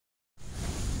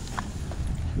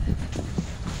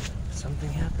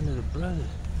Something happened to the brother.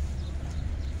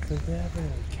 Something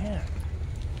happened to the camp.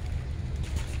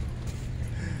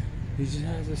 He just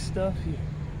has his stuff here.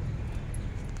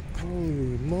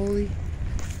 Holy moly.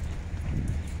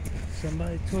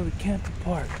 Somebody tore the camp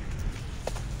apart.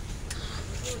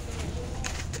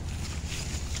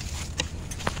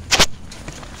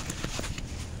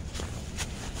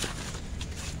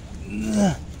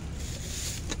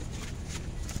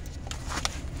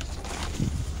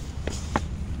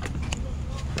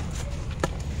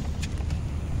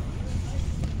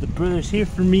 The brother's here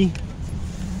for me.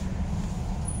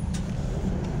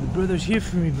 The brother's here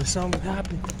for me, but something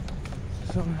happened.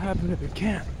 Something happened at the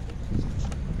camp.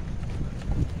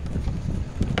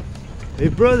 Hey,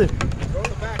 brother. Throw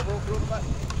the back, bro. Throw the back.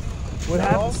 What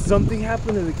happened? Something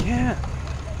happened to the camp.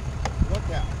 What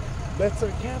camp? That's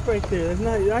our camp right there. That's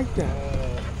not like that.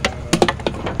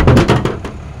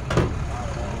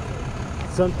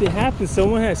 Something happened.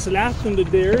 Someone had slapped him the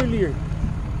day earlier.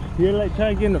 He had like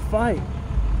trying to get in a fight.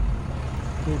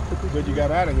 But you got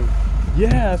out of here.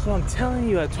 Yeah, that's what I'm telling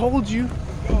you. I told you.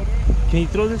 Can you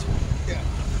throw this one? Yeah.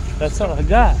 That's all I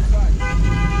got.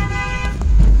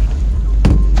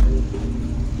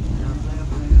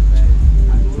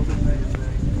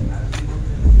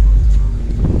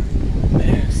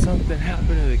 Man, something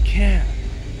happened to the camp.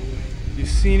 You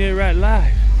seen it right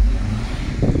live.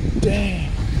 Dang.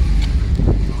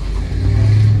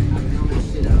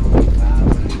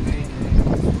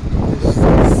 This is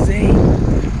insane.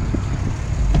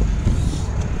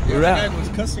 That guy was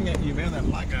cussing at you, man. That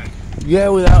black guy. Yeah,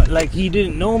 without, like, he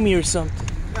didn't know me or something.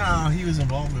 No, he was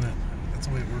involved in it. That's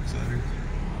the way it works out here.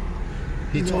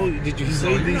 He told you, did you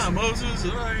say You're these? not Moses.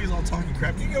 He's all talking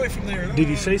crap. You get away from there. Did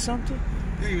he say something?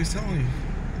 Yeah, he was telling you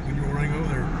when you were running over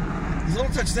there. He's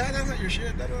don't touch that. That's not your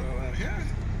shit. Yeah.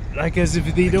 Like as if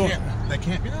they don't. That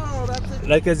can't be. No, that's it.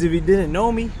 Like as if he didn't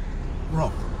know me.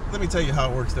 Bro, let me tell you how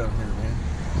it works down here, man.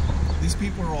 These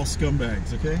people are all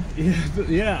scumbags, okay?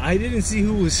 Yeah. I didn't see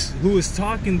who was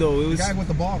talking though. It was the guy with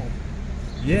the bottle.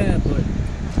 Yeah, but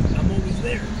I'm always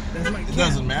there. That's my. It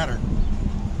doesn't matter.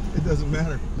 It doesn't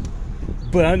matter.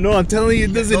 But I know, I'm telling you,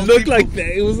 it doesn't look like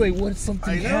that. It was like, what?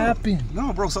 Something happened.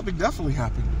 No, bro, something definitely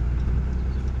happened.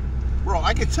 Bro,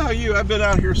 I can tell you, I've been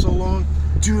out here so long.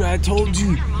 Dude, I told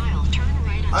you.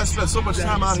 I spent so much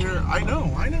time out here. I know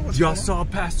what's Y'all going on. saw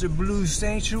Pastor Blue's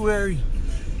sanctuary.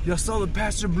 Y'all saw the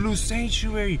Pastor Blue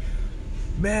sanctuary.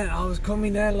 Man, I was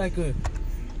coming at like a...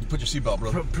 You put your seatbelt,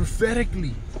 bro.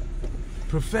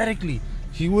 Prophetically.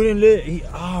 He wouldn't let...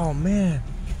 oh, man.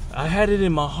 I had it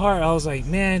in my heart. I was like,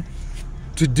 man...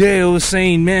 Today I was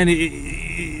saying, man,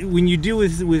 when you deal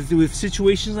with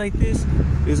situations like this,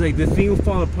 it's like the thing will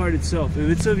fall apart itself. If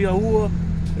it's of Yahuwah,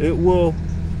 it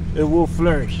will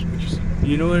flourish.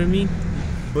 You know what I mean?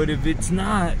 But if it's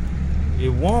not, it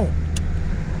won't.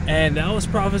 And that was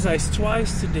prophesied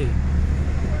twice today.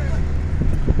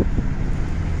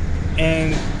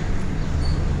 And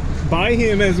by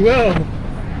him as well.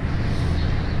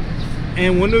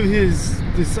 And one of his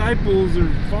disciples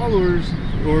or followers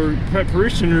or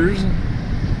parishioners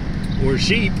or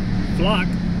sheep, flock,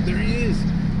 there he is.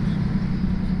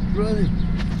 Brother,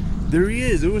 there he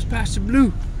is. It was Pastor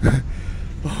Blue.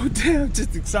 Oh damn, I'm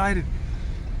just excited.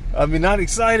 I mean, not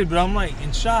excited, but I'm like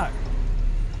in shock.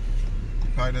 He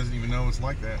probably doesn't even know it's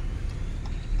like that.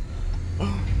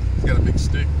 He's got a big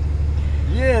stick.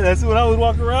 Yeah, that's what I was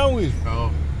walking around with.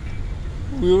 Oh.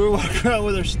 We were walking around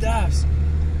with our staffs.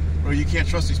 Bro, you can't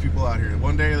trust these people out here.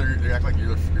 One day they act like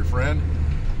you're your friend,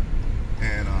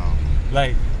 and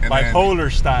like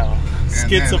bipolar style,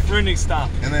 schizophrenic style.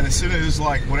 And then as soon as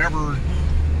like whenever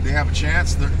they have a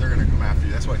chance, they're gonna come after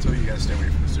you. That's why I tell you, you gotta stay away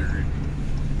from the Syrian.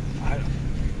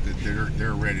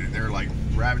 They're ready. They're like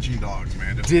ravaging dogs,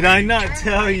 man. Did I not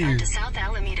tell you? South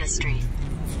Alameda Street.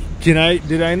 Did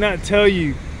I not tell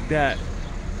you that?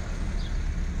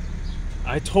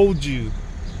 I told you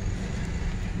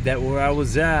that where I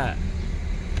was at,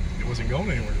 it wasn't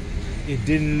going anywhere. It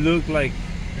didn't look like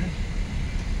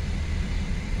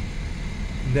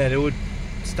that it would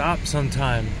stop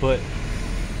sometime, but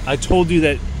I told you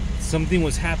that something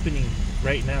was happening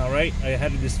right now, right? I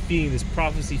had this feeling, this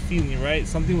prophecy feeling, right?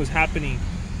 Something was happening,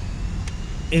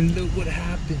 and look what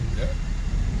happened. Yeah.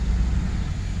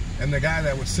 And the guy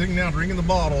that was sitting down drinking the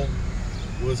bottle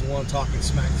was the one talking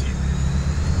smack to you.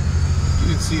 You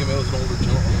didn't see him. It was an older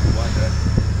gentleman like that.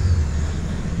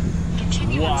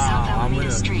 Continue on South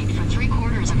Alameda Street for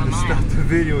 3/4 of a mile. Stop the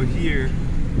video here.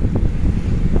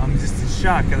 I'm just in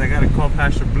shock because I gotta call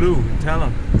Pastor Blue and tell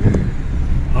him.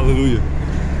 Hallelujah.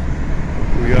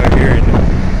 We are here in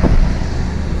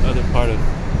the other part of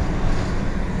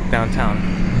downtown.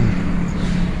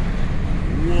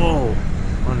 Whoa.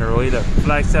 to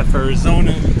Flagstaff,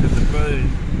 Arizona, because the brother